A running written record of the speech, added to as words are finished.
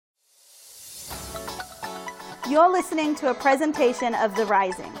You're listening to a presentation of The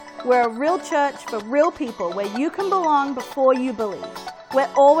Rising. We're a real church for real people where you can belong before you believe. We're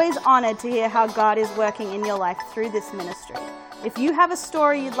always honored to hear how God is working in your life through this ministry. If you have a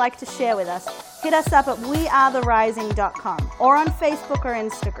story you'd like to share with us, hit us up at wearetherising.com or on Facebook or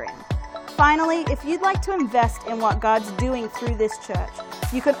Instagram. Finally, if you'd like to invest in what God's doing through this church,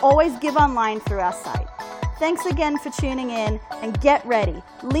 you can always give online through our site. Thanks again for tuning in, and get ready.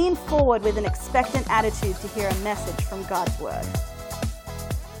 Lean forward with an expectant attitude to hear a message from God's Word.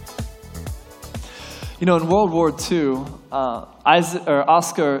 You know, in World War II,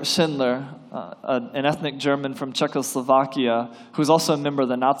 Oskar Schindler, an ethnic German from Czechoslovakia, who was also a member of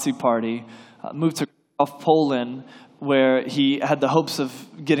the Nazi Party, moved to Poland, where he had the hopes of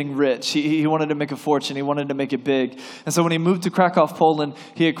getting rich. He wanted to make a fortune. He wanted to make it big. And so when he moved to Krakow, Poland,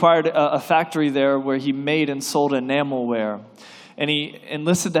 he acquired a factory there where he made and sold enamelware. And he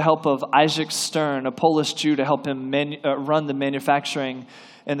enlisted the help of Isaac Stern, a Polish Jew, to help him run the manufacturing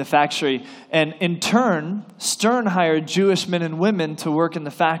in the factory. And in turn, Stern hired Jewish men and women to work in the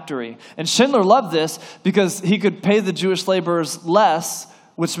factory. And Schindler loved this because he could pay the Jewish laborers less,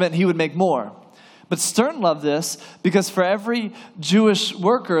 which meant he would make more. But Stern loved this because for every Jewish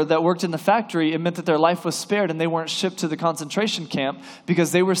worker that worked in the factory, it meant that their life was spared and they weren't shipped to the concentration camp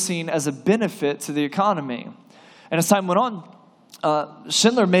because they were seen as a benefit to the economy. And as time went on,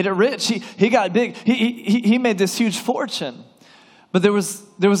 Schindler made it rich. He got big. He made this huge fortune. But there was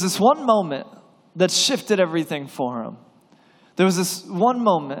this one moment that shifted everything for him. There was this one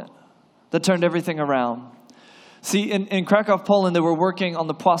moment that turned everything around. See, in Krakow, Poland, they were working on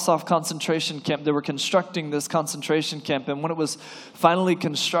the Płaszów concentration camp. They were constructing this concentration camp. And when it was finally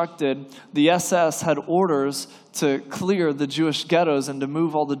constructed, the SS had orders to clear the Jewish ghettos and to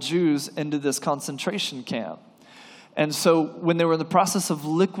move all the Jews into this concentration camp. And so when they were in the process of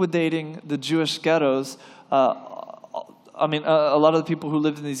liquidating the Jewish ghettos, a lot of the people who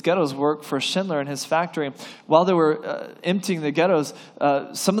lived in these ghettos worked for Schindler and his factory. While they were emptying the ghettos,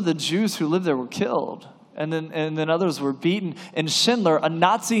 some of the Jews who lived there were killed. And then others were beaten. And Schindler, a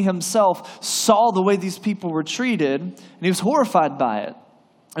Nazi himself, saw the way these people were treated, and he was horrified by it.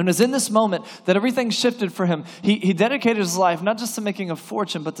 And it was in this moment that everything shifted for him. He dedicated his life not just to making a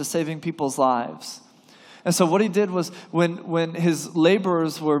fortune, but to saving people's lives. And so what he did was when his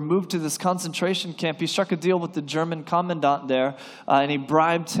laborers were moved to this concentration camp, he struck a deal with the German commandant there, and he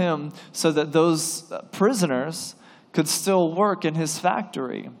bribed him so that those prisoners could still work in his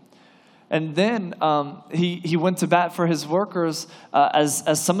factory. And then he went to bat for his workers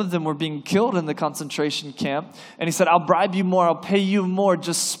as some of them were being killed in the concentration camp. And he said, I'll bribe you more, I'll pay you more,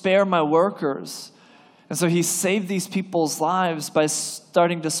 just spare my workers. And so he saved these people's lives by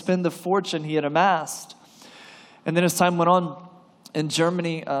starting to spend the fortune he had amassed. And then as time went on, and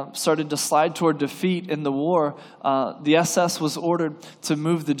Germany started to slide toward defeat in the war, the SS was ordered to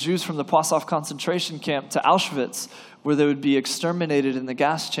move the Jews from the Płaszów concentration camp to Auschwitz, where they would be exterminated in the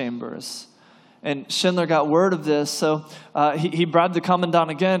gas chambers. And Schindler got word of this, so he bribed the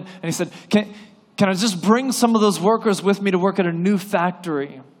commandant again, and he said, can I just bring some of those workers with me to work at a new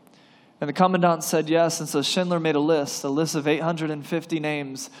factory? And the commandant said yes, and so Schindler made a list of 850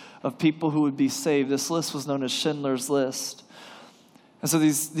 names of people who would be saved. This list was known as Schindler's List. And so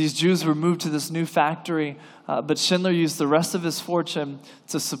these Jews were moved to this new factory, but Schindler used the rest of his fortune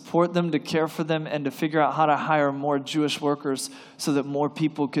to support them, to care for them, and to figure out how to hire more Jewish workers so that more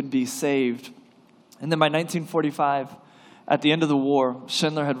people could be saved. And then by 1945, at the end of the war,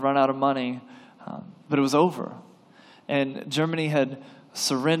 Schindler had run out of money, but it was over. And Germany had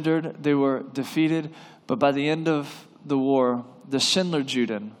surrendered. They were defeated. But by the end of the war, the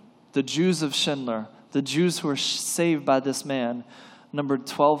Schindler-Juden, the Jews of Schindler, the Jews who were saved by this man, numbered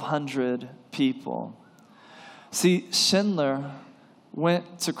 1,200 people. See, Schindler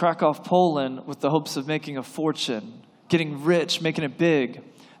went to Krakow, Poland with the hopes of making a fortune, getting rich, making it big.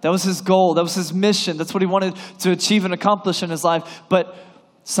 That was his goal. That was his mission. That's what he wanted to achieve and accomplish in his life. But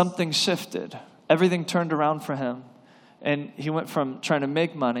something shifted. Everything turned around for him. And he went from trying to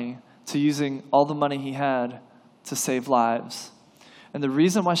make money to using all the money he had to save lives. And the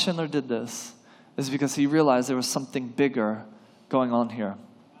reason why Schindler did this is because he realized there was something bigger going on here.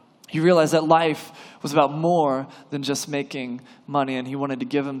 He realized that life was about more than just making money, and he wanted to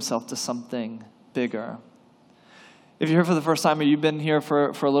give himself to something bigger. If you're here for the first time or you've been here for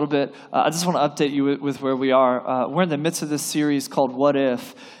a little bit, I just want to update you with where we are. We're in the midst of this series called What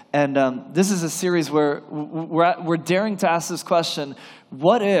If? And this is a series where we're daring to ask this question,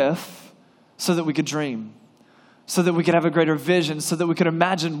 what if, so that we could dream, so that we could have a greater vision, so that we could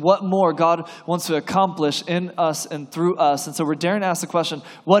imagine what more God wants to accomplish in us and through us. And so we're daring to ask the question,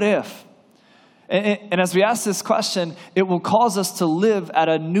 what if? And as we ask this question, it will cause us to live at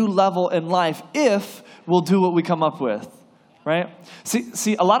a new level in life if we'll do what we come up with, right?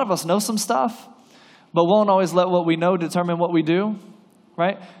 See, a lot of us know some stuff, but won't always let what we know determine what we do,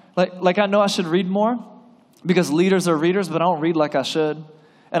 right? Like I know I should read more because leaders are readers, but I don't read like I should.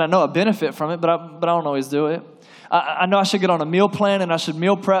 And I know I benefit from it, but I don't always do it. I know I should get on a meal plan and I should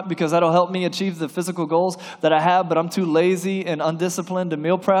meal prep because that'll help me achieve the physical goals that I have, but I'm too lazy and undisciplined to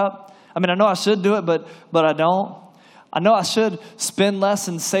meal prep. I mean, I know I should do it, but I don't. I know I should spend less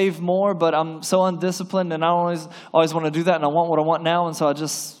and save more, but I'm so undisciplined and I don't always want to do that, and I want what I want now, and so I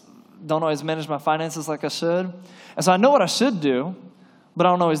just don't always manage my finances like I should. And so I know what I should do, but I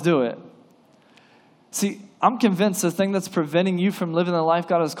don't always do it. See, I'm convinced the thing that's preventing you from living the life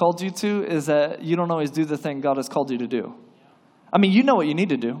God has called you to is that you don't always do the thing God has called you to do. I mean, you know what you need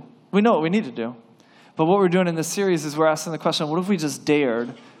to do. We know what we need to do. But what we're doing in this series is we're asking the question, what if we just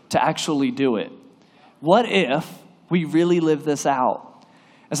dared to actually do it? What if we really live this out?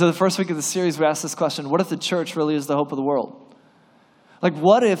 And so the first week of the series, we asked this question, what if the church really is the hope of the world? Like,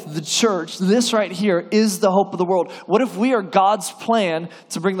 what if the church, this right here, is the hope of the world? What if we are God's plan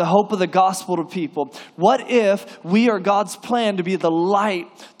to bring the hope of the gospel to people? What if we are God's plan to be the light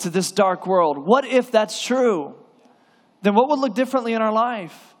to this dark world? What if that's true? Then what would look differently in our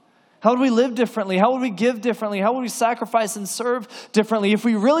life? How would we live differently? How would we give differently? How would we sacrifice and serve differently if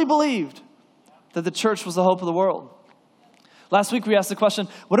we really believed that the church was the hope of the world? Last week we asked the question,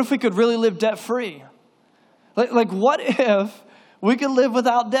 what if we could really live debt-free? Like what if we could live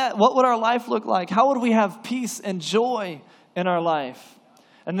without debt? What would our life look like? How would we have peace and joy in our life?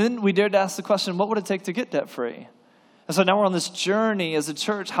 And then we dared to ask the question, what would it take to get debt-free? And so now we're on this journey as a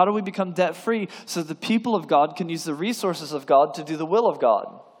church. How do we become debt-free so that the people of God can use the resources of God to do the will of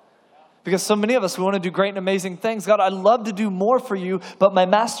God? Because so many of us, we want to do great and amazing things. God, I'd love to do more for you, but my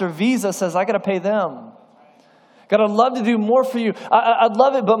master Visa says I got to pay them. God, I'd love to do more for you. I'd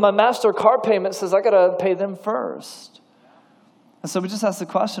love it, but my master card payment says I got to pay them first. And so we just asked the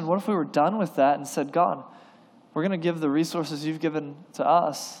question, what if we were done with that and said, God, we're going to give the resources you've given to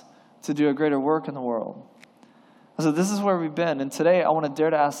us to do a greater work in the world? And so this is where we've been. And today I want to dare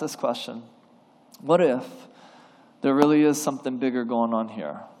to ask this question. What if there really is something bigger going on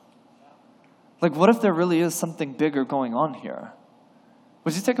here? Like, what if there really is something bigger going on here?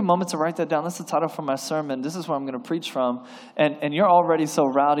 Would you take a moment to write that down? That's the title for my sermon. This is where I'm going to preach from. And you're already so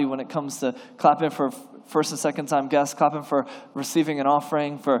rowdy when it comes to clapping for first and second time guests, clapping for receiving an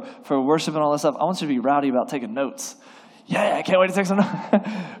offering, for worship and all this stuff. I want you to be rowdy about taking notes. Yeah, I can't wait to take some notes.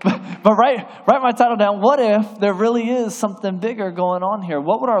 but write my title down. What if there really is something bigger going on here?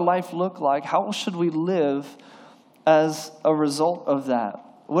 What would our life look like? How should we live as a result of that?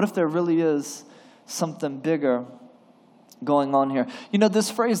 What if there really is something bigger going on here? You know,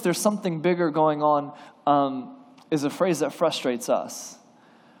 this phrase, there's something bigger going on, is a phrase that frustrates us.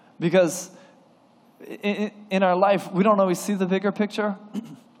 Because in our life, we don't always see the bigger picture.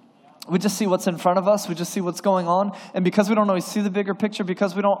 We just see what's in front of us. We just see what's going on. And because we don't always see the bigger picture,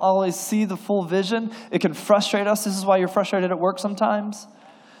 because we don't always see the full vision, it can frustrate us. This is why you're frustrated at work sometimes.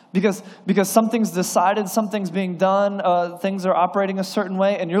 Because something's decided, something's being done, things are operating a certain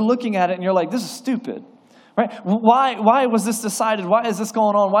way, and you're looking at it and you're like, this is stupid. Right? Why was this decided? Why is this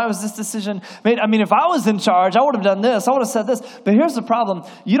going on? Why was this decision made? I mean, if I was in charge, I would have done this. I would have said this. But here's the problem.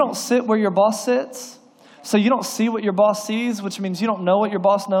 You don't sit where your boss sits. So you don't see what your boss sees, which means you don't know what your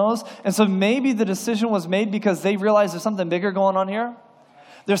boss knows. And so maybe the decision was made because they realized there's something bigger going on here.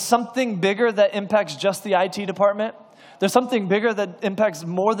 There's something bigger that impacts just the IT department. There's something bigger that impacts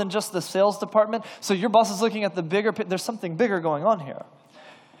more than just the sales department. So your boss is looking at the bigger picture. There's something bigger going on here.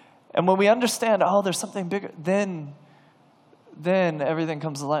 And when we understand, oh, there's something bigger, then everything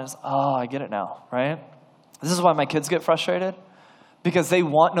comes to light. It's, oh, I get it now, right? This is why my kids get frustrated. Because they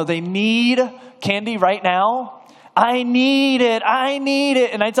need candy right now. I need it.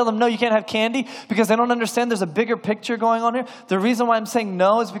 And I tell them, no, you can't have candy because they don't understand there's a bigger picture going on here. The reason why I'm saying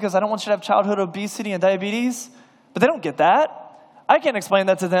no is because I don't want you to have childhood obesity and diabetes. But they don't get that. I can't explain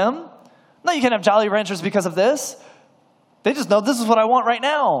that to them. No, you can't have Jolly Ranchers because of this. They just know this is what I want right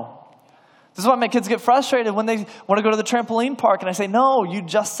now. This is why my kids get frustrated when they want to go to the trampoline park. And I say, no, you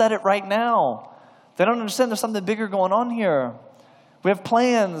just said it right now. They don't understand there's something bigger going on here. We have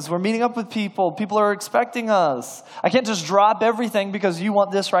plans. We're meeting up with people. People are expecting us. I can't just drop everything because you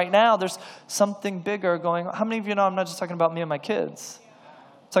want this right now. There's something bigger going on. How many of you know I'm not just talking about me and my kids?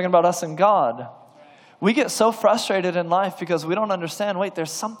 I'm talking about us and God. We get so frustrated in life because we don't understand, wait,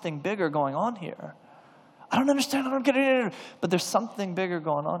 there's something bigger going on here. I don't understand. I don't get it. But there's something bigger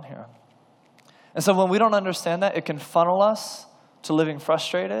going on here. And so when we don't understand that, it can funnel us to living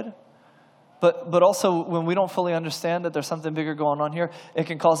frustrated. But also, when we don't fully understand that there's something bigger going on here, it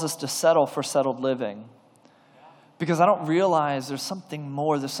can cause us to settle for settled living. Because I don't realize there's something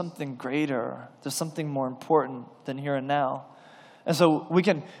more, there's something greater, there's something more important than here and now. And so we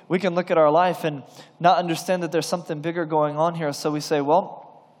can look at our life and not understand that there's something bigger going on here. So we say,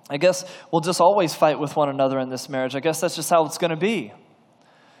 well, I guess we'll just always fight with one another in this marriage. I guess that's just how it's going to be.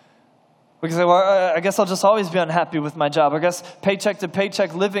 We can say, well, I guess I'll just always be unhappy with my job. I guess paycheck to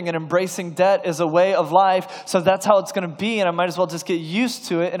paycheck living and embracing debt is a way of life, so that's how it's going to be, and I might as well just get used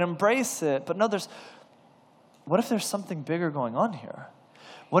to it and embrace it. But no, what if there's something bigger going on here?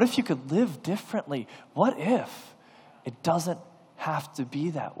 What if you could live differently? What if it doesn't have to be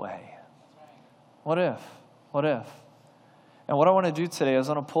that way? What if? What if? And what I want to do today is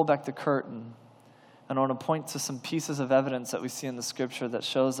I want to pull back the curtain, and I want to point to some pieces of evidence that we see in the scripture that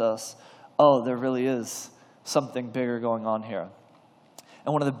shows us, oh, there really is something bigger going on here.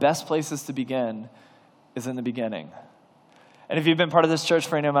 And one of the best places to begin is in the beginning. And if you've been part of this church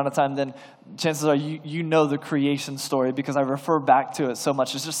for any amount of time, then chances are you know the creation story, because I refer back to it so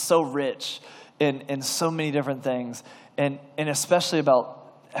much. It's just so rich in so many different things, and especially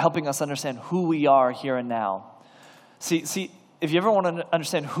about helping us understand who we are here and now. See, if you ever want to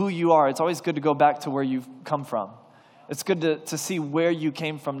understand who you are, it's always good to go back to where you've come from. It's good to see where you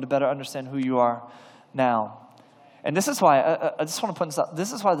came from to better understand who you are now. And this is why, I just want to point this out,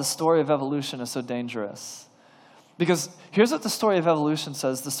 this is why the story of evolution is so dangerous. Because here's what the story of evolution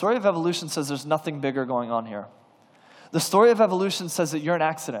says. The story of evolution says there's nothing bigger going on here. The story of evolution says that you're an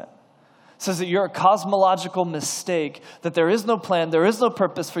accident. It says that you're a cosmological mistake, that there is no plan, there is no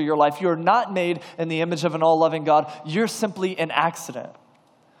purpose for your life. You're not made in the image of an all-loving God. You're simply an accident.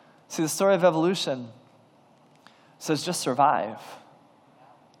 See, the story of evolution says just survive.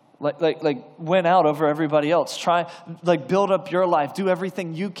 Like win out over everybody else. Try, build up your life. Do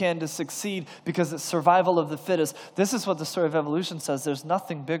everything you can to succeed, because it's survival of the fittest. This is what the story of evolution says. There's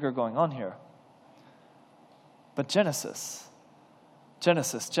nothing bigger going on here. But Genesis,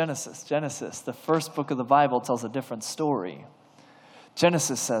 the first book of the Bible, tells a different story.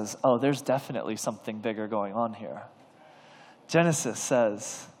 Genesis says, oh, there's definitely something bigger going on here. Genesis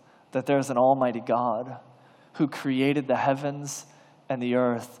says that there's an almighty God who created the heavens and the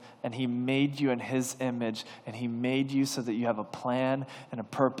earth, and he made you in his image, and he made you so that you have a plan and a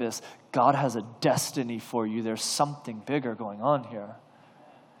purpose. God has a destiny for you. There's something bigger going on here.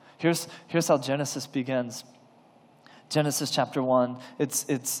 Here's how Genesis begins. Genesis chapter 1,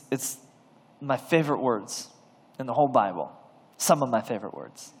 it's my favorite words in the whole Bible. Some of my favorite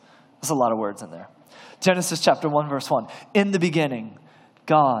words. There's a lot of words in there. Genesis chapter 1, verse 1. In the beginning,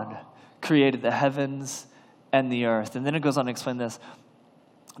 God created the heavens and the earth. And then it goes on to explain this.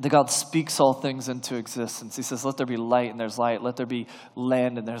 That God speaks all things into existence. He says, let there be light, and there's light. Let there be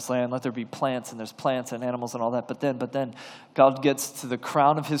land, and there's land. Let there be plants, and there's plants, and animals, and all that. But then God gets to the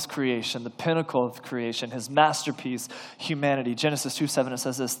crown of his creation, the pinnacle of creation, his masterpiece, humanity. Genesis 2:7, it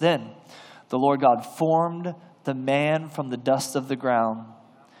says this, then the Lord God formed the man from the dust of the ground.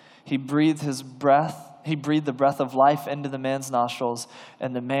 He breathed the breath of life into the man's nostrils,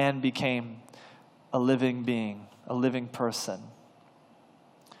 and the man became a living being, a living person.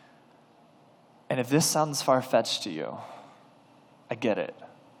 And if this sounds far-fetched to you, I get it,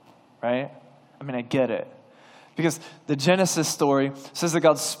 right? I mean, I get it. Because the Genesis story says that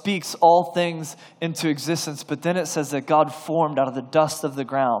God speaks all things into existence, but then it says that God formed out of the dust of the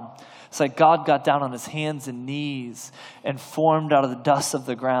ground. It's like God got down on his hands and knees and formed out of the dust of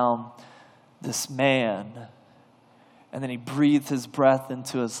the ground this man. And then he breathed his breath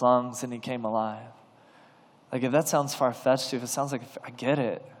into his lungs and he came alive. Like, if that sounds far-fetched to you, if it sounds like, I get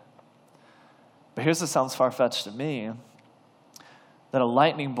it. But here's what sounds far-fetched to me. That a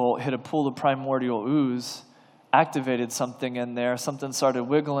lightning bolt hit a pool of primordial ooze, activated something in there, something started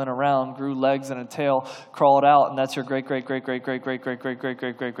wiggling around, grew legs and a tail, crawled out, and that's your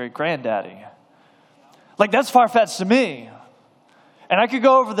great-great-great-great-great-great-great-great-great-great-great-granddaddy. Like, that's far-fetched to me. And I could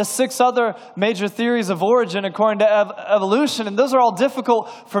go over the 6 other major theories of origin according to evolution, and those are all difficult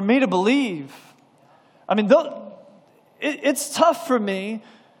for me to believe. I mean, it's tough for me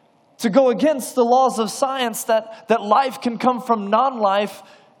to go against the laws of science that life can come from non-life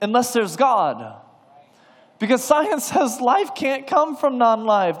unless there's God. Because science says life can't come from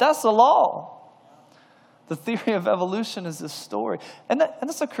non-life. That's the law. The theory of evolution is this story. And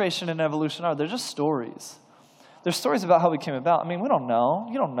that's what creation and evolution are. They're just stories. They're stories about how we came about. I mean, we don't know.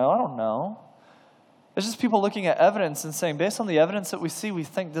 You don't know. I don't know. It's just people looking at evidence and saying, based on the evidence that we see, we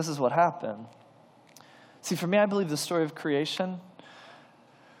think this is what happened. See, for me, I believe the story of creation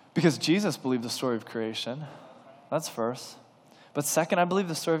because Jesus believed the story of creation. That's first. But second, I believe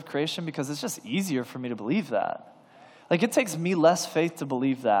the story of creation because it's just easier for me to believe that. Like, it takes me less faith to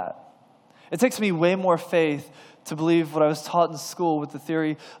believe that. It takes me way more faith to believe what I was taught in school with the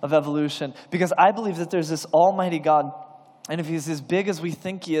theory of evolution, because I believe that there's this almighty God, and if he's as big as we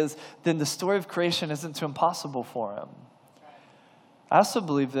think he is, then the story of creation isn't too impossible for him. I also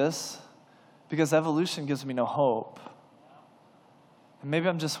believe this because evolution gives me no hope. And maybe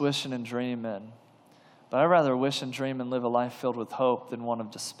I'm just wishing and dreaming, but I'd rather wish and dream and live a life filled with hope than one of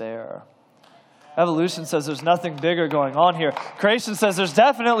despair. Evolution says there's nothing bigger going on here. Creation says there's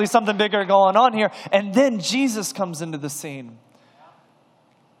definitely something bigger going on here. And then Jesus comes into the scene.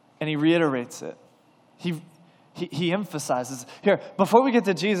 And he reiterates it. He emphasizes. Here, before we get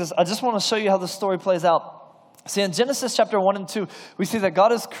to Jesus, I just want to show you how the story plays out. See, in Genesis chapter 1 and 2, we see that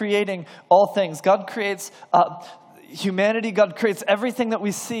God is creating all things. God creates humanity. God creates everything that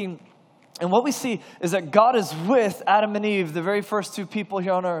we see. And what we see is that God is with Adam and Eve, the very first two people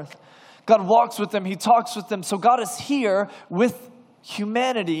here on earth. God walks with them. He talks with them. So God is here with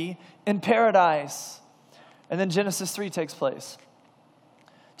humanity in paradise. And then Genesis 3 takes place.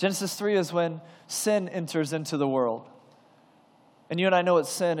 Genesis 3 is when sin enters into the world. And you and I know what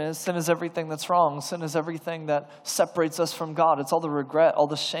sin is. Sin is everything that's wrong. Sin is everything that separates us from God. It's all the regret, all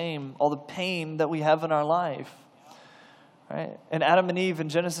the shame, all the pain that we have in our life. Right? And Adam and Eve in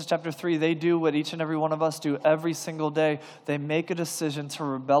Genesis chapter 3, they do what each and every one of us do every single day. They make a decision to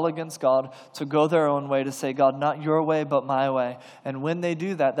rebel against God, to go their own way, to say, God, not your way, but my way. And when they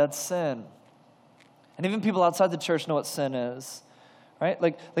do that, that's sin. And even people outside the church know what sin is. Right?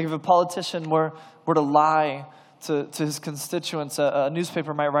 Like if a politician were to lie to his constituents, a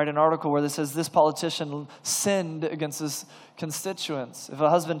newspaper might write an article where it says this politician sinned against his constituents. If a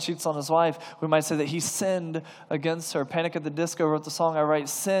husband cheats on his wife, we might say that he sinned against her. Panic at the Disco wrote the song, I write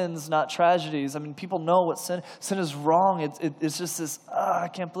sins, not tragedies. I mean, people know what sin is wrong. It's just this, I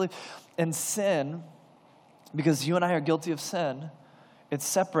can't believe. And sin, because you and I are guilty of sin, it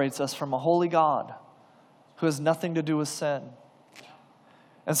separates us from a holy God who has nothing to do with sin.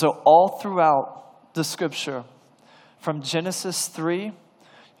 And so all throughout the scripture, from Genesis 3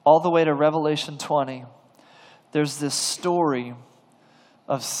 all the way to Revelation 20, there's this story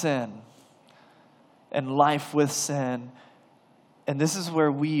of sin and life with sin. And this is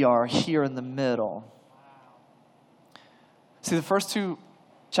where we are here in the middle. See, the first two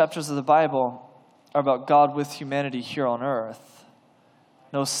chapters of the Bible are about God with humanity here on earth.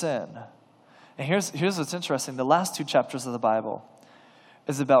 No sin. And here's what's interesting. The last two chapters of the Bible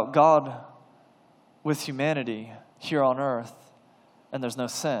is about God with humanity here on earth, and there's no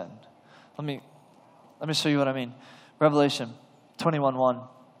sin. Let me show you what I mean. Revelation 21:1.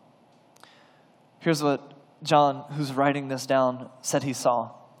 Here's what John, who's writing this down, said he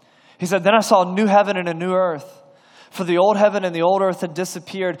saw. He said, then I saw a new heaven and a new earth, for the old heaven and the old earth had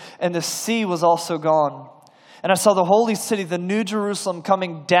disappeared, and the sea was also gone. And I saw the holy city, the new Jerusalem,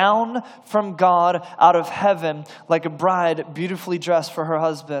 coming down from God out of heaven like a bride beautifully dressed for her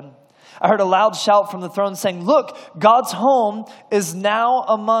husband. I heard a loud shout from the throne saying, look, God's home is now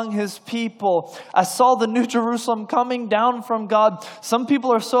among his people. I saw the new Jerusalem coming down from God. Some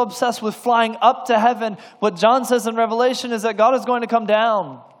people are so obsessed with flying up to heaven. What John says in Revelation is that God is going to come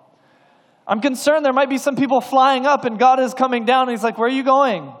down. I'm concerned there might be some people flying up and God is coming down. And he's like, where are you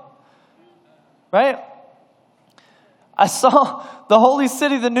going? Right? I saw the holy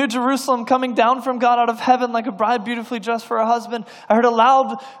city, the new Jerusalem, coming down from God out of heaven like a bride beautifully dressed for her husband. I heard a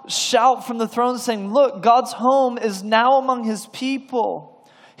loud shout from the throne saying, look, God's home is now among his people.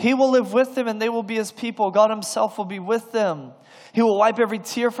 He will live with them and they will be his people. God himself will be with them. He will wipe every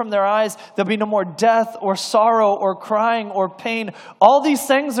tear from their eyes. There'll be no more death or sorrow or crying or pain. All these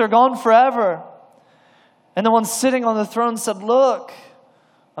things are gone forever. And the one sitting on the throne said, look,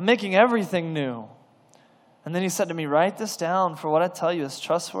 I'm making everything new. And then he said to me, write this down, for what I tell you is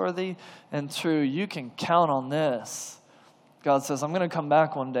trustworthy and true. You can count on this. God says, I'm going to come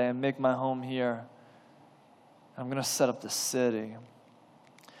back one day and make my home here. I'm going to set up the city.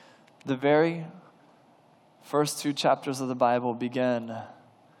 The very first two chapters of the Bible begin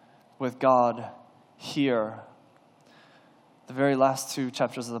with God here. The very last two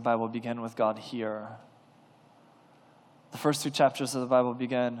chapters of the Bible begin with God here. The first two chapters of the Bible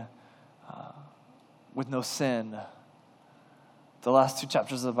begin with no sin. The last two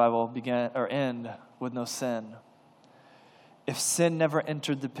chapters of the Bible end with no sin. If sin never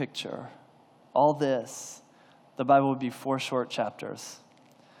entered the picture, all this, the Bible would be 4 short chapters.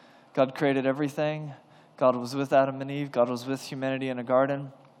 God created everything. God was with Adam and Eve. God was with humanity in a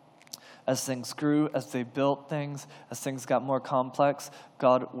garden. As things grew, as they built things, as things got more complex,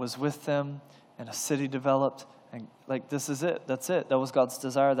 God was with them, and a city developed, And like, this is it. That's it. That was God's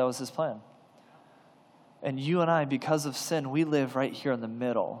desire. That was his plan. And you and I, because of sin, we live right here in the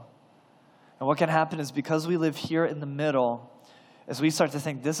middle. And what can happen is because we live here in the middle, as we start to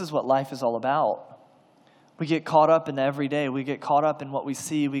think this is what life is all about, we get caught up in the everyday. We get caught up in what we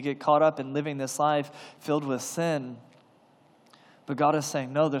see. We get caught up in living this life filled with sin. But God is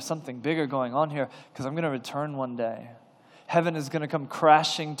saying, no, there's something bigger going on here because I'm going to return one day. Heaven is going to come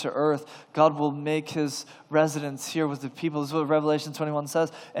crashing to earth. God will make his residence here with the people. This is what Revelation 21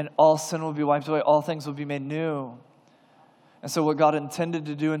 says. And all sin will be wiped away. All things will be made new. And so what God intended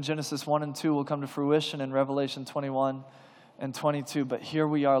to do in Genesis 1 and 2 will come to fruition in Revelation 21 and 22. But here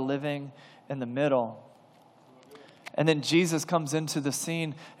we are living in the middle. And then Jesus comes into the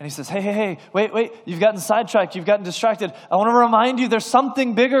scene and he says, hey, wait, you've gotten sidetracked, you've gotten distracted. I want to remind you there's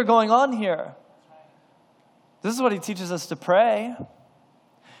something bigger going on here. This is what he teaches us to pray.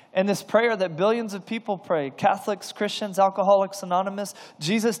 And this prayer that billions of people pray, Catholics, Christians, Alcoholics Anonymous,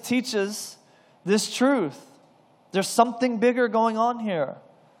 Jesus teaches this truth. There's something bigger going on here.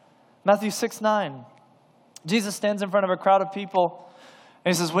 Matthew 6:9. Jesus stands in front of a crowd of people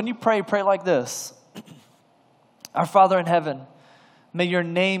and he says, when you pray, pray like this. Our Father in heaven, may your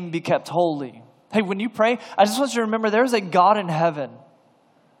name be kept holy. Hey, when you pray, I just want you to remember there's a God in heaven.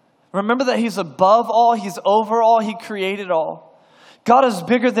 Remember that he's above all, he's over all, he created all. God is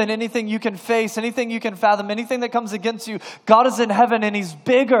bigger than anything you can face, anything you can fathom, anything that comes against you. God is in heaven and he's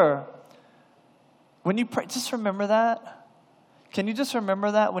bigger. When you pray, just remember that. Can you just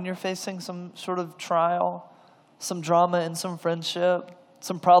remember that when you're facing some sort of trial, some drama in some friendship,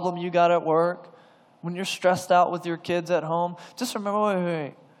 some problem you got at work? When you're stressed out with your kids at home, just remember,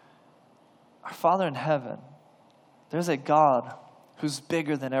 wait. Our Father in heaven, there's a God who's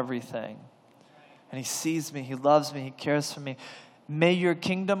bigger than everything. And he sees me, he loves me, he cares for me. May your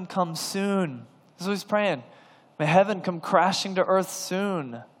kingdom come soon. This is what he's praying. May heaven come crashing to earth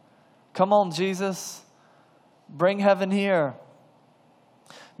soon. Come on, Jesus. Bring heaven here.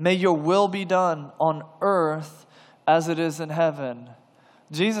 May your will be done on earth as it is in heaven.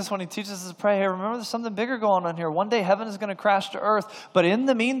 Jesus, when he teaches us to pray, hey, remember there's something bigger going on here. One day heaven is going to crash to earth. But in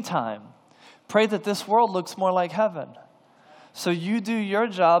the meantime, pray that this world looks more like heaven. So you do your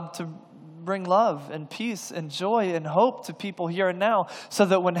job to bring love and peace and joy and hope to people here and now. So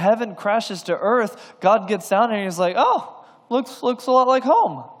that when heaven crashes to earth, God gets down and he's like, oh, looks a lot like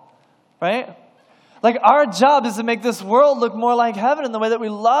home. Right? Like our job is to make this world look more like heaven in the way that we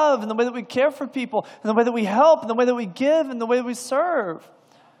love, in the way that we care for people, in the way that we help, in the way that we give, in the way that we serve.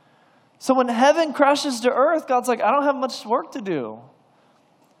 So when heaven crashes to earth, God's like, I don't have much work to do.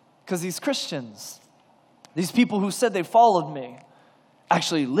 Because these Christians, these people who said they followed me,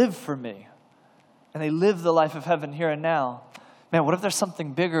 actually live for me. And they live the life of heaven here and now. Man, what if there's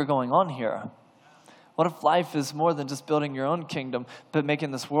something bigger going on here? What if life is more than just building your own kingdom, but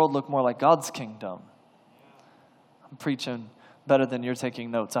making this world look more like God's kingdom? I'm preaching better than you're taking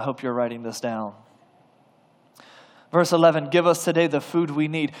notes. I hope you're writing this down. Verse 11, give us today the food we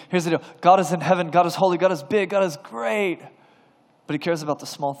need. Here's the deal. God is in heaven. God is holy. God is big. God is great. But he cares about the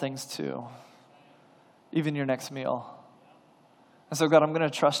small things too. Even your next meal. And so God, I'm going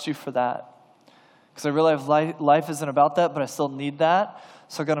to trust you for that. Because I realize life isn't about that, but I still need that.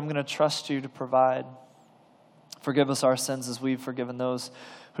 So God, I'm going to trust you to provide. Forgive us our sins as we've forgiven those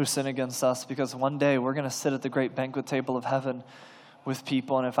who sin against us. Because one day we're going to sit at the great banquet table of heaven with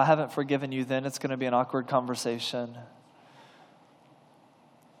people. And if I haven't forgiven you, then it's going to be an awkward conversation.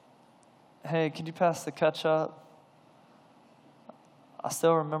 Hey, can you pass the ketchup? I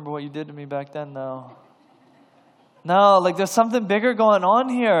still remember what you did to me back then, though. No, like there's something bigger going on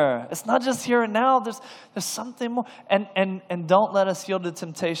here. It's not just here and now. There's something more. And don't let us yield to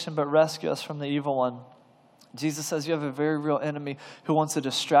temptation, but rescue us from the evil one. Jesus says you have a very real enemy who wants to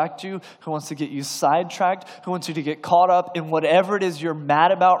distract you, who wants to get you sidetracked, who wants you to get caught up in whatever it is you're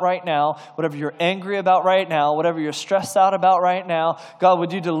mad about right now, whatever you're angry about right now, whatever you're stressed out about right now. God,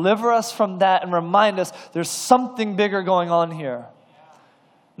 would you deliver us from that and remind us there's something bigger going on here.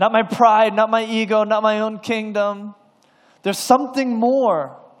 Not my pride, not my ego, not my own kingdom. There's something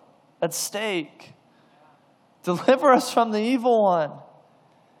more at stake. Deliver us from the evil one.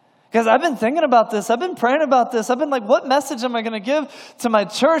 Because I've been thinking about this. I've been praying about this. I've been like, what message am I going to give to my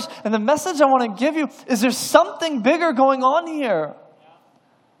church? And the message I want to give you is there's something bigger going on here.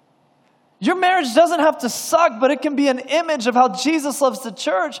 Your marriage doesn't have to suck, but it can be an image of how Jesus loves the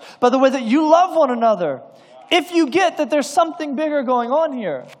church by the way that you love one another. If you get that there's something bigger going on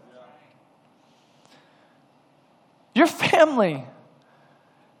here. Your family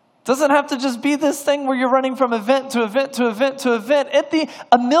doesn't have to just be this thing where you're running from event to event to event to event.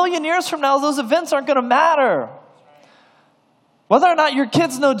 A million years from now, those events aren't going to matter. Whether or not your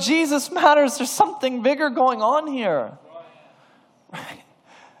kids know Jesus matters. There's something bigger going on here. Right?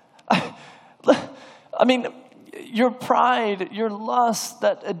 I mean, your pride, your lust,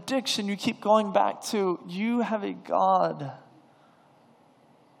 that addiction you keep going back to, you have a God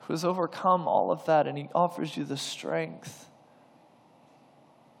who has overcome all of that, and he offers you the strength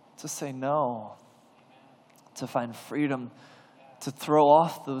to say no, to find freedom, to throw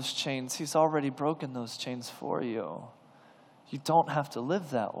off those chains. He's already broken those chains for you. You don't have to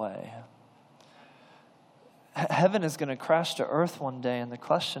live that way. Heaven is going to crash to earth one day, and the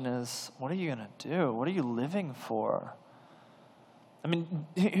question is, what are you going to do? What are you living for? I mean,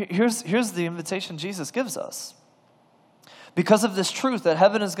 here's the invitation Jesus gives us. Because of this truth that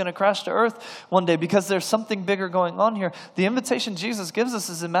heaven is going to crash to earth one day, because there's something bigger going on here, the invitation Jesus gives us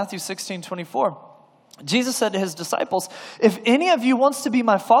is in Matthew 16:24. Jesus said to his disciples, if any of you wants to be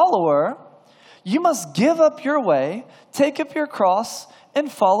my follower, you must give up your way, take up your cross,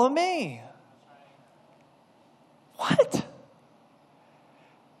 and follow me. What?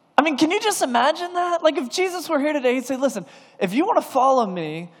 I mean, can you just imagine that? Like if Jesus were here today, he'd say, listen, if you want to follow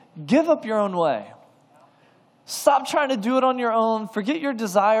me, give up your own way. Stop trying to do it on your own. Forget your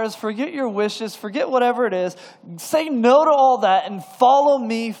desires, forget your wishes, forget whatever it is. Say no to all that and follow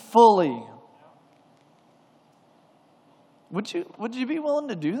me fully. Would you be willing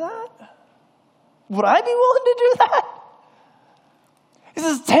to do that? Would I be willing to do that? He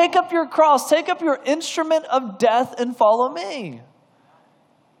says, take up your cross, take up your instrument of death and follow me.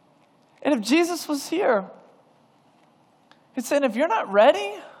 And if Jesus was here, he'd say, if you're not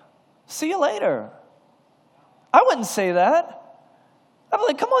ready, see you later. I wouldn't say that. I'd be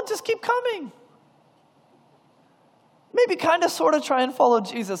like, come on, just keep coming. Maybe kind of sort of try and follow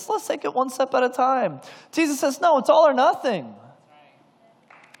Jesus. Let's take it one step at a time. Jesus says, no, it's all or nothing.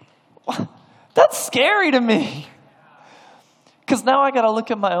 That's scary to me. Because now I got to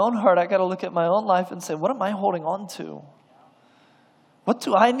look at my own heart. I got to look at my own life and say, what am I holding on to? What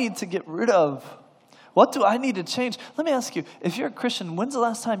do I need to get rid of? What do I need to change? Let me ask you, if you're a Christian, when's the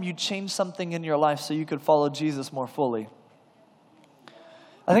last time you changed something in your life so you could follow Jesus more fully?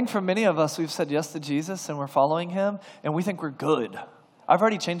 I think for many of us, we've said yes to Jesus and we're following him and we think we're good. I've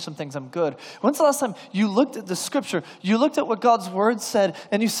already changed some things, I'm good. When's the last time you looked at the scripture, you looked at what God's word said,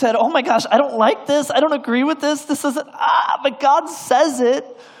 and you said, oh my gosh, I don't like this, I don't agree with this isn't, but God says it,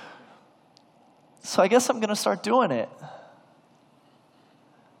 so I guess I'm going to start doing it.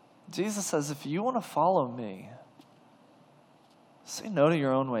 Jesus says, if you want to follow me, say no to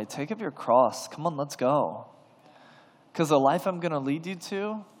your own way, take up your cross, come on, let's go. Because the life I'm going to lead you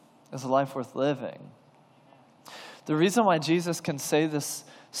to is a life worth living. The reason why Jesus can say this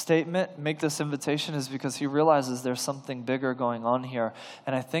statement, make this invitation, is because he realizes there's something bigger going on here.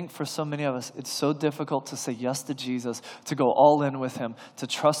 And I think for so many of us, it's so difficult to say yes to Jesus, to go all in with him, to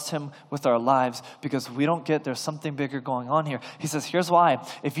trust him with our lives, because we don't get there's something bigger going on here. He says, here's why.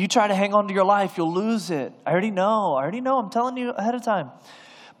 If you try to hang on to your life, you'll lose it. I already know. I'm telling you ahead of time.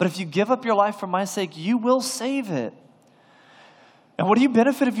 But if you give up your life for my sake, you will save it. And what do you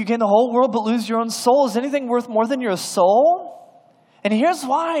benefit if you gain the whole world but lose your own soul? Is anything worth more than your soul? And here's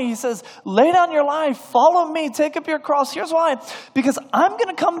why. He says, lay down your life, follow me, take up your cross. Here's why. Because I'm going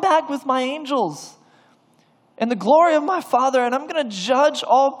to come back with my angels in the glory of my Father, and I'm going to judge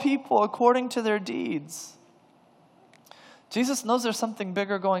all people according to their deeds. Jesus knows there's something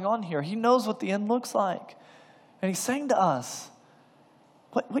bigger going on here. He knows what the end looks like. And he's saying to us,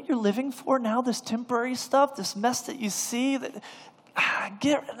 what you're living for now, this temporary stuff, this mess that you see,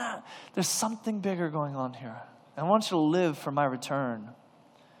 there's something bigger going on here. I want you to live for my return.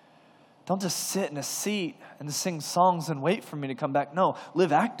 Don't just sit in a seat and just sing songs and wait for me to come back. No,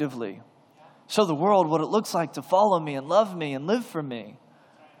 live actively. Show the world what it looks like to follow me and love me and live for me.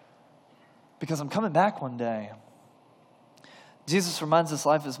 Because I'm coming back one day. Jesus reminds us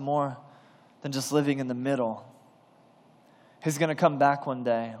life is more than just living in the middle. He's going to come back one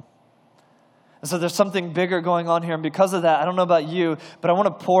day. And so there's something bigger going on here. And because of that, I don't know about you, but I want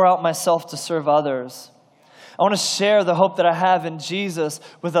to pour out myself to serve others. I want to share the hope that I have in Jesus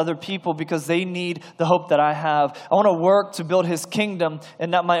with other people because they need the hope that I have. I want to work to build his kingdom and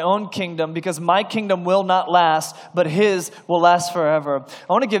not my own kingdom, because my kingdom will not last, but his will last forever.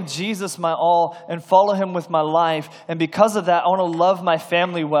 I want to give Jesus my all and follow him with my life. And because of that, I want to love my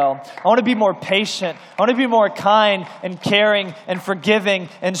family well. I want to be more patient. I want to be more kind and caring and forgiving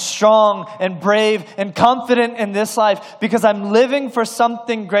and strong and brave and confident in this life, because I'm living for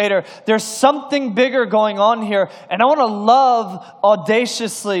something greater. There's something bigger going on on here, and I want to love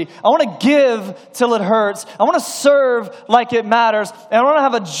audaciously. I want to give till it hurts. I want to serve like it matters. And I want to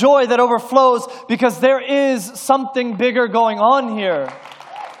have a joy that overflows because there is something bigger going on here.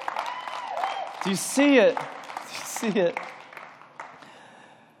 Do you see it? Do you see it?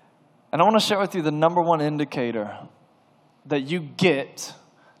 And I want to share with you the number one indicator that you get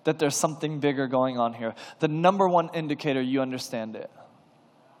that there's something bigger going on here. The number one indicator you understand it.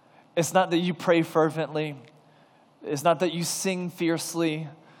 It's not that you pray fervently. It's not that you sing fiercely.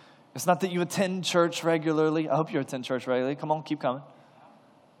 It's not that you attend church regularly. I hope you attend church regularly. Come on, keep coming.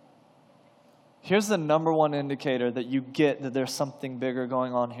 Here's the number one indicator that you get that there's something bigger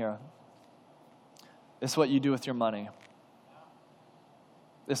going on here. It's what you do with your money.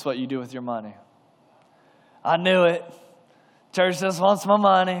 It's what you do with your money. I knew it. Church just wants my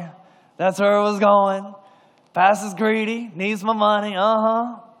money. That's where it was going. Pastor's greedy, needs my money.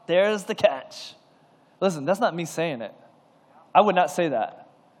 There's the catch. Listen, that's not me saying it. I would not say that.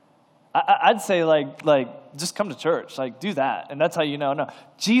 I'd say like just come to church. Like do that. And that's how you know. No,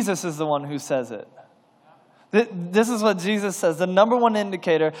 Jesus is the one who says it. This is what Jesus says. The number one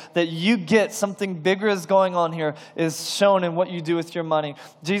indicator that you get something bigger is going on here is shown in what you do with your money.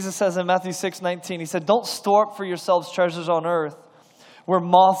 Jesus says in Matthew 6:19, he said, don't store up for yourselves treasures on earth where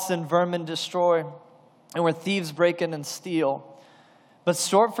moths and vermin destroy and where thieves break in and steal. But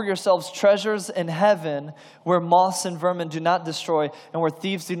store up for yourselves treasures in heaven where moths and vermin do not destroy and where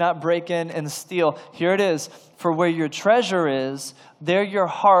thieves do not break in and steal. Here it is. For where your treasure is, there your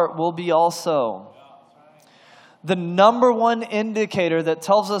heart will be also. The number one indicator that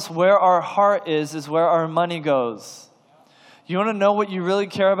tells us where our heart is where our money goes. You want to know what you really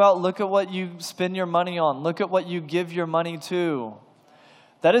care about? Look at what you spend your money on. Look at what you give your money to.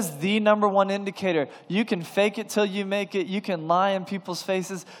 That is the number one indicator. You can fake it till you make it. You can lie in people's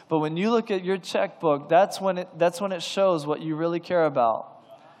faces. But when you look at your checkbook, that's when it shows what you really care about.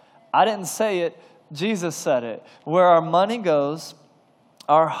 I didn't say it. Jesus said it. Where our money goes,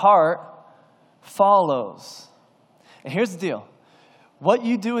 our heart follows. And here's the deal. What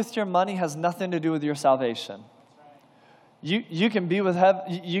you do with your money has nothing to do with your salvation. You can be with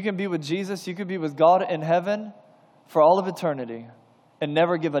you can be with Jesus, you could be with God in heaven for all of eternity and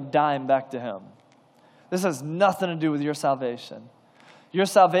never give a dime back to him. This has nothing to do with your salvation. Your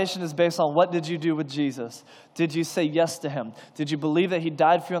salvation is based on what did you do with Jesus? Did you say yes to him? Did you believe that he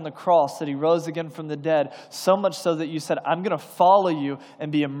died for you on the cross, that he rose again from the dead, so much so that you said, I'm going to follow you and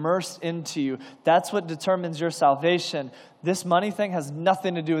be immersed into you? That's what determines your salvation. This money thing has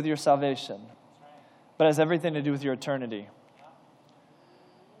nothing to do with your salvation, but has everything to do with your eternity.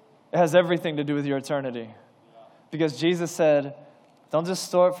 It has everything to do with your eternity. Because Jesus said, don't just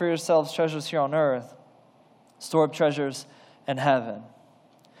store up for yourselves treasures here on earth. Store up treasures in heaven.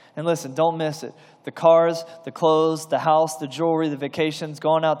 And listen, don't miss it. The cars, the clothes, the house, the jewelry, the vacations,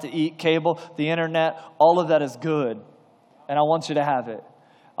 going out to eat, cable, the internet, all of that is good. And I want you to have it.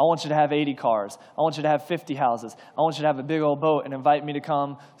 I want you to have 80 cars. I want you to have 50 houses. I want you to have a big old boat and invite me to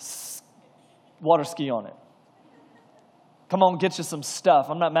come water ski on it. Come on, get you some stuff.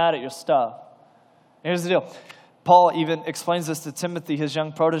 I'm not mad at your stuff. Here's the deal. Paul even explains this to Timothy, his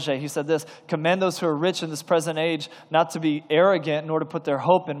young protege. He said this, command those who are rich in this present age not to be arrogant nor to put their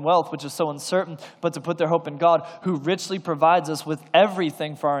hope in wealth, which is so uncertain, but to put their hope in God, who richly provides us with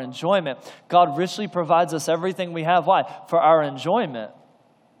everything for our enjoyment. God richly provides us everything we have. Why? For our enjoyment.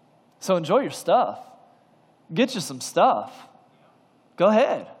 So enjoy your stuff. Get you some stuff. Go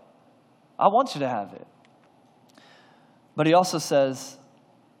ahead. I want you to have it. But he also says,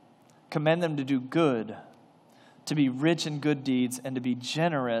 command them to do good, to be rich in good deeds, and to be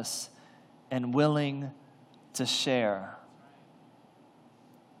generous and willing to share.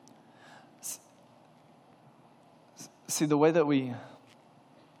 See, the way that we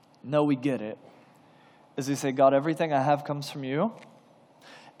know we get it is we say, God, everything I have comes from you,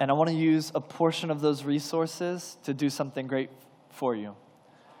 and I want to use a portion of those resources to do something great for you.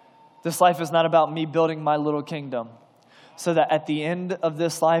 This life is not about me building my little kingdom, so that at the end of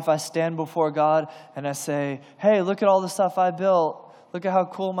this life, I stand before God and I say, hey, look at all the stuff I built. Look at how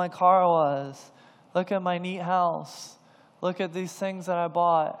cool my car was. Look at my neat house. Look at these things that I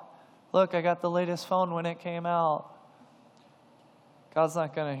bought. Look, I got the latest phone when it came out. God's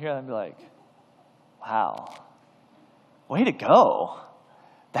not going to hear that and be like, wow, way to go.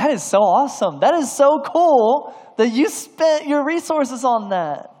 That is so awesome. That is so cool that you spent your resources on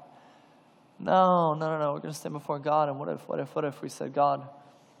that. No. We're going to stand before God. And what if we said, God,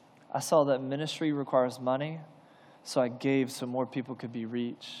 I saw that ministry requires money, so I gave so more people could be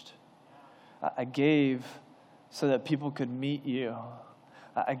reached. I gave so that people could meet you.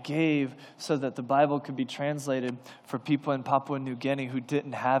 I gave so that the Bible could be translated for people in Papua New Guinea who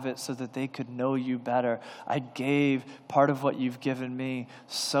didn't have it so that they could know you better. I gave part of what you've given me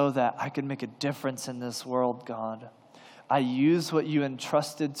so that I could make a difference in this world, God. I use what you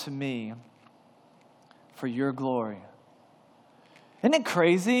entrusted to me for your glory. Isn't it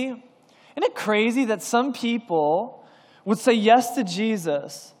crazy? Isn't it crazy that some people would say yes to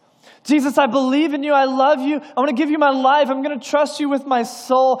Jesus? Jesus, I believe in you. I love you. I want to give you my life. I'm going to trust you with my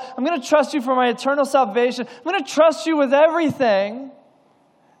soul. I'm going to trust you for my eternal salvation. I'm going to trust you with everything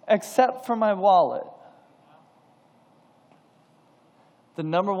except for my wallet. The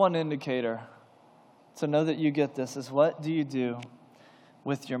number one indicator to know that you get this is, what do you do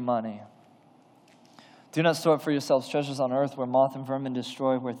with your money? Do not store up for yourselves treasures on earth where moth and vermin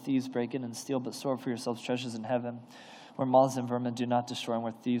destroy, where thieves break in and steal, but store up for yourselves treasures in heaven where moths and vermin do not destroy and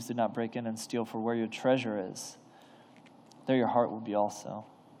where thieves do not break in and steal. For where your treasure is, there your heart will be also.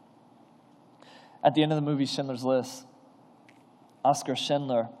 At the end of the movie Schindler's List, Oskar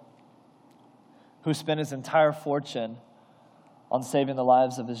Schindler, who spent his entire fortune on saving the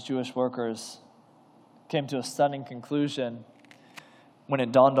lives of his Jewish workers, came to a stunning conclusion when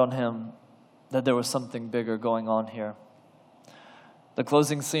it dawned on him that there was something bigger going on here. The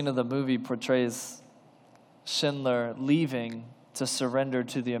closing scene of the movie portrays Schindler leaving to surrender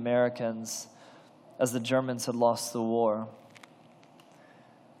to the Americans as the Germans had lost the war.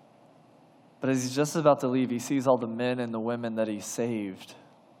 But as he's just about to leave, he sees all the men and the women that he saved.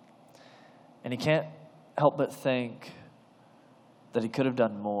 And he can't help but think that he could have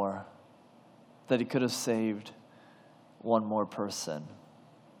done more, that he could have saved one more person.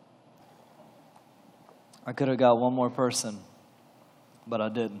 I could have got one more person, but I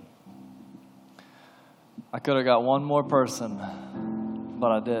didn't. I could have got one more person, but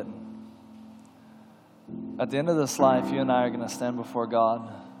I didn't. At the end of this life, you and I are going to stand before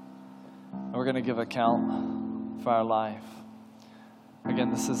God, and we're going to give account for our life.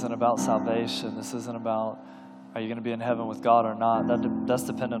 Again, this isn't about salvation. This isn't about, are you going to be in heaven with God or not? That's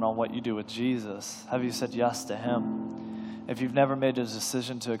dependent on what you do with Jesus. Have you said yes to him? If you've never made a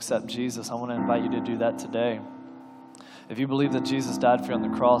decision to accept Jesus, I want to invite you to do that today. If you believe that Jesus died for you on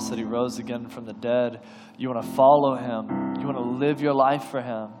the cross, that he rose again from the dead, you want to follow him, you want to live your life for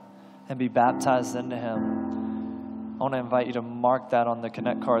him and be baptized into him, I want to invite you to mark that on the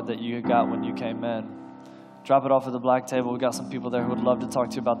Connect card that you got when you came in. Drop it off at the black table. We've got some people there who would love to talk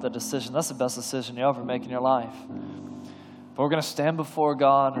to you about that decision. That's the best decision you'll ever make in your life. But we're going to stand before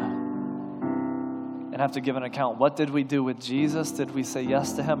God and have to give an account. What did we do with Jesus? Did we say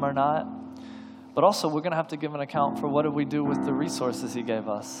yes to him or not? But also, we're going to have to give an account for what did we do with the resources he gave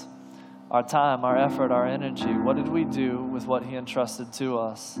us? Our time, our effort, our energy. What did we do with what he entrusted to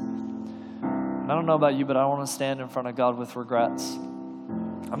us? And I don't know about you, but I don't want to stand in front of God with regrets.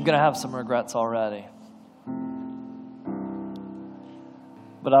 I'm going to have some regrets already.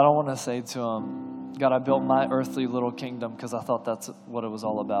 But I don't want to say to him, God, I built my earthly little kingdom because I thought that's what it was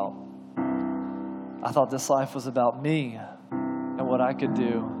all about. I thought this life was about me and what I could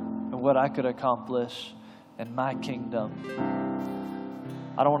do and what I could accomplish in my kingdom.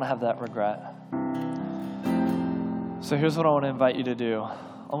 I don't want to have that regret. So here's what I want to invite you to do.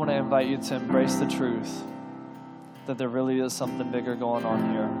 I want to invite you to embrace the truth that there really is something bigger going on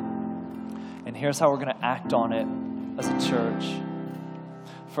here. And here's how we're going to act on it as a church.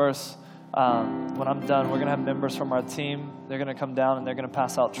 First, when I'm done, we're going to have members from our team. They're going to come down and they're going to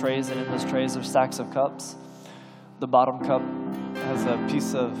pass out trays. And in those trays are stacks of cups. The bottom cup has a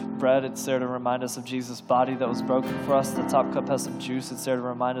piece of bread. It's there to remind us of Jesus' body that was broken for us. The top cup has some juice. It's there to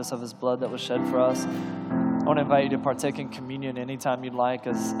remind us of his blood that was shed for us. I want to invite you to partake in communion anytime you'd like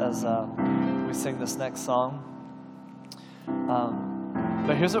as we sing this next song.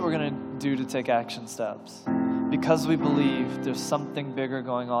 But here's what we're going to do to take action steps. Because we believe there's something bigger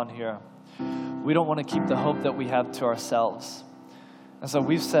going on here, we don't want to keep the hope that we have to ourselves. And so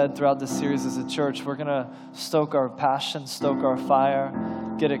we've said throughout this series as a church, we're going to stoke our passion, stoke our fire,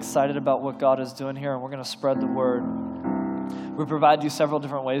 get excited about what God is doing here, and we're going to spread the word. We provide you several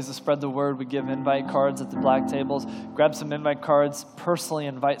different ways to spread the word. We give invite cards at the black tables. Grab some invite cards, personally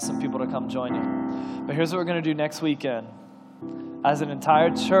invite some people to come join you. But here's what we're going to do next weekend. As an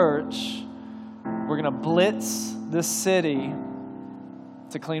entire church, we're going to blitz this city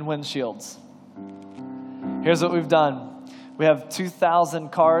to clean windshields. Here's what we've done. We have 2,000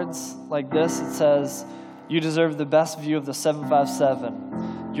 cards like this. It says, you deserve the best view of the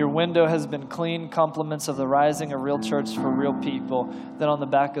 757. Your window has been cleaned. Compliments of the Rising, a real church for real people. Then on the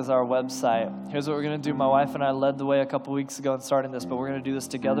back is our website. Here's what we're going to do. My wife and I led the way a couple weeks ago in starting this, but we're going to do this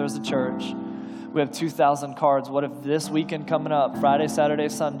together as a church. We have 2,000 cards. What if this weekend coming up, Friday, Saturday,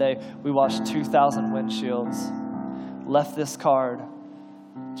 Sunday, we washed 2,000 windshields, left this card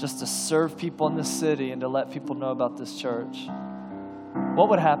just to serve people in the city and to let people know about this church? What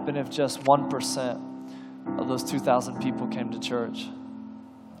would happen if just 1% of those 2,000 people came to church?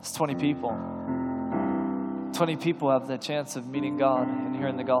 It's 20 people. 20 people have the chance of meeting God and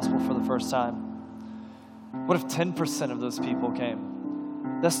hearing the gospel for the first time. What if 10% of those people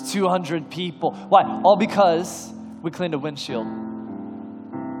came? That's 200 people. Why? All because we cleaned a windshield.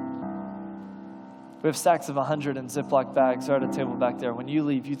 We have stacks of 100 in Ziploc bags right at a table back there. When you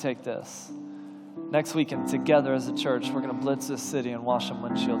leave, you take this. Next weekend, together as a church, we're going to blitz this city and wash some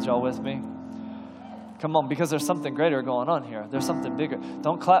windshields. Y'all with me? Come on, because there's something greater going on here. There's something bigger.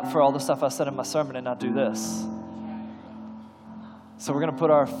 Don't clap for all the stuff I said in my sermon and not do this. So we're going to put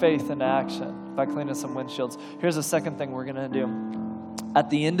our faith into action by cleaning some windshields. Here's the second thing we're going to do. At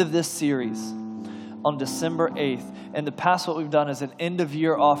the end of this series, on December 8th, in the past what we've done is an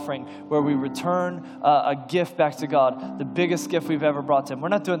end-of-year offering where we return a gift back to God, the biggest gift we've ever brought to Him. We're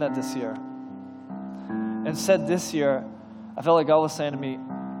not doing that this year. Instead, this year, I felt like God was saying to me,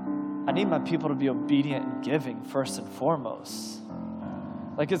 I need my people to be obedient and giving first and foremost.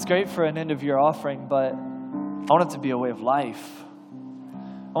 Like, it's great for an end-of-year offering, but I want it to be a way of life.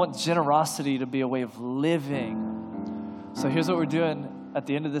 I want generosity to be a way of living. So here's what we're doing at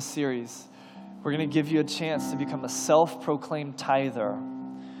the end of this series. We're going to give you a chance to become a self-proclaimed tither,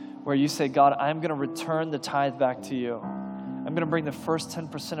 where you say, God, I'm going to return the tithe back to you. I'm going to bring the first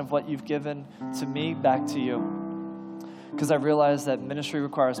 10% of what you've given to me back to you. Because I realize that ministry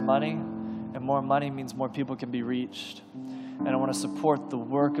requires money, and more money means more people can be reached. And I want to support the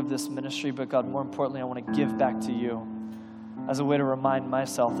work of this ministry, but God, more importantly, I want to give back to you as a way to remind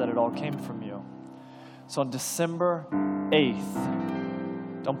myself that it all came from you. So on December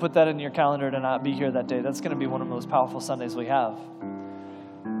 8th, don't put that in your calendar to not be here that day. That's going to be one of the most powerful Sundays we have.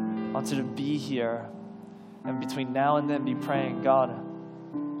 I want you to be here, and between now and then be praying, God,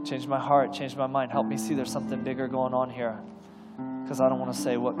 change my heart, change my mind. Help me see there's something bigger going on here. Because I don't want to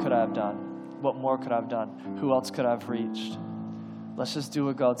say, what could I have done? What more could I have done? Who else could I have reached? Let's just do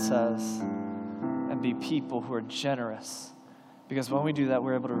what God says and be people who are generous. Because when we do that,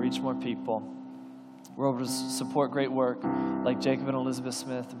 we're able to reach more people. We're able to support great work like Jacob and Elizabeth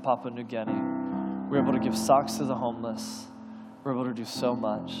Smith in Papua New Guinea. We're able to give socks to the homeless. We're able to do so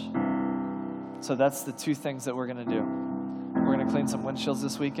much. So that's the two things that we're going to do. We're going to clean some windshields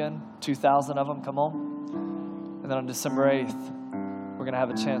this weekend, 2,000 of them, come on. And then on December 8th, we're going to have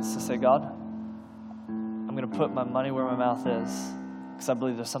a chance to say, God, I'm going to put my money where my mouth is because I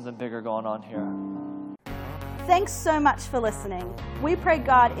believe there's something bigger going on here. Thanks so much for listening. We pray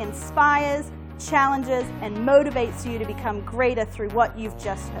God inspires, challenges, and motivates you to become greater through what you've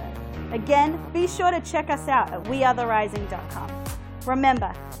just heard. Again, be sure to check us out at wearetherising.com.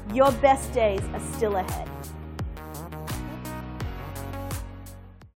 Remember, your best days are still ahead.